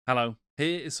Hello,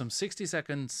 here is some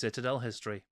 60-second Citadel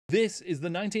history. This is the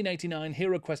 1989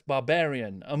 HeroQuest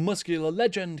Barbarian, a muscular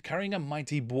legend carrying a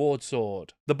mighty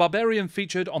broadsword. The Barbarian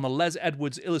featured on the Les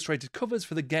Edwards illustrated covers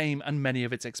for the game and many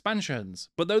of its expansions,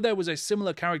 but though there was a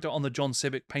similar character on the John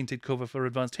Civic painted cover for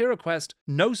Advanced HeroQuest,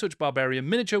 no such Barbarian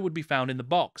miniature would be found in the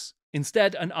box.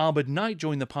 Instead, an armoured knight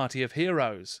joined the party of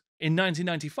heroes. In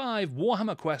 1995,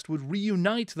 Warhammer Quest would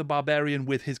reunite the Barbarian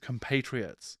with his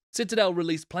compatriots. Citadel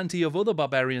released plenty of other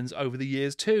Barbarians over the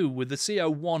years too, with the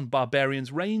CO1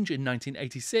 Barbarians range in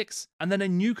 1986, and then a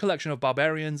new collection of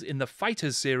Barbarians in the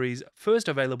Fighters series, first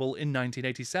available in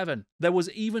 1987. There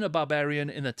was even a Barbarian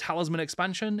in the Talisman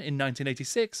expansion in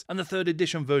 1986 and the 3rd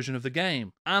edition version of the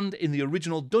game, and in the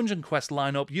original Dungeon Quest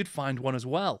lineup you'd find one as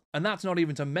well. And that's not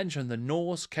even to mention the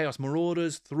Norse, Chaos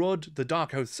Marauders, Thrud, the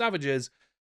Dark Oath Savages.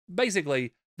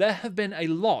 Basically, there have been a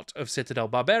lot of Citadel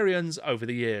Barbarians over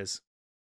the years.